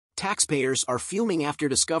Taxpayers are fuming after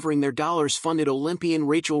discovering their dollars-funded Olympian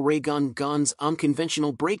Rachael Raygun Gunn's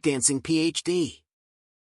unconventional breakdancing PhD.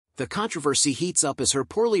 The controversy heats up as her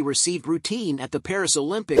poorly received routine at the Paris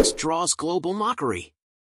Olympics draws global mockery.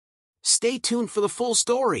 Stay tuned for the full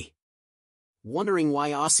story. Wondering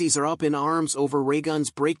why Aussies are up in arms over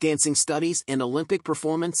Raygun's breakdancing studies and Olympic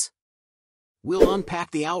performance? We'll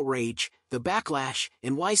unpack the outrage, the backlash,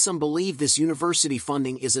 and why some believe this university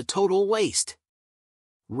funding is a total waste.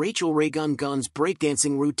 Rachael Raygun Gunn's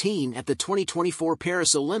breakdancing routine at the 2024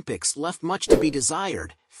 Paris Olympics left much to be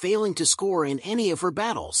desired, failing to score in any of her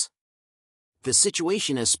battles. The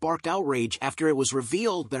situation has sparked outrage after it was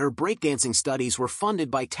revealed that her breakdancing studies were funded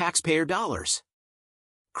by taxpayer dollars.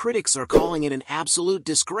 Critics are calling it an absolute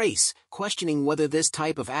disgrace, questioning whether this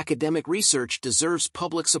type of academic research deserves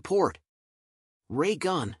public support.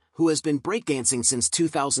 Raygun, who has been breakdancing since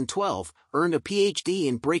 2012, earned a PhD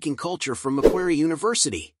in breaking culture from Macquarie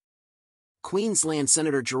University. Queensland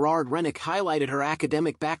Senator Gerard Rennick highlighted her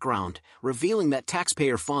academic background, revealing that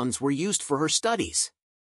taxpayer funds were used for her studies.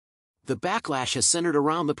 The backlash has centered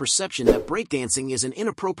around the perception that breakdancing is an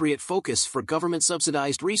inappropriate focus for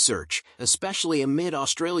government-subsidized research, especially amid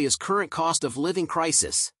Australia's current cost of living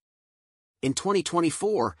crisis. In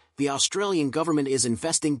 2024, the Australian government is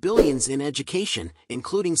investing billions in education,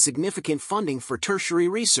 including significant funding for tertiary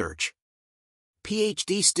research.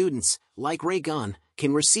 PhD students, like Raygun,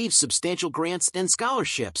 can receive substantial grants and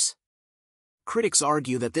scholarships. Critics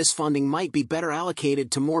argue that this funding might be better allocated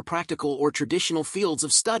to more practical or traditional fields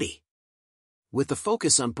of study. With the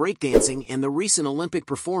focus on breakdancing and the recent Olympic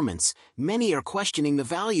performance, many are questioning the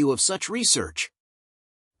value of such research.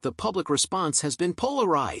 The public response has been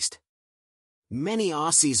polarized. Many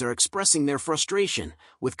Aussies are expressing their frustration,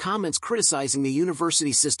 with comments criticizing the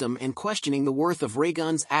university system and questioning the worth of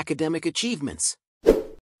Raygun's academic achievements.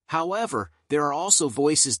 However, there are also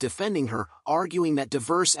voices defending her, arguing that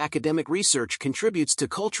diverse academic research contributes to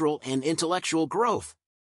cultural and intellectual growth.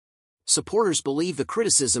 Supporters believe the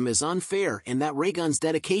criticism is unfair and that Raygun's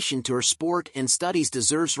dedication to her sport and studies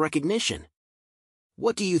deserves recognition.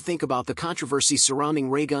 What do you think about the controversy surrounding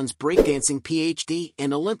Raygun's breakdancing PhD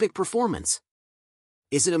and Olympic performance?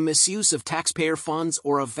 Is it a misuse of taxpayer funds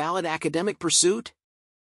or a valid academic pursuit?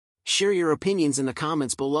 Share your opinions in the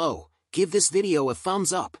comments below, give this video a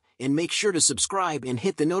thumbs up, and make sure to subscribe and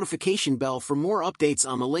hit the notification bell for more updates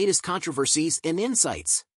on the latest controversies and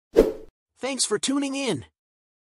insights. Thanks for tuning in.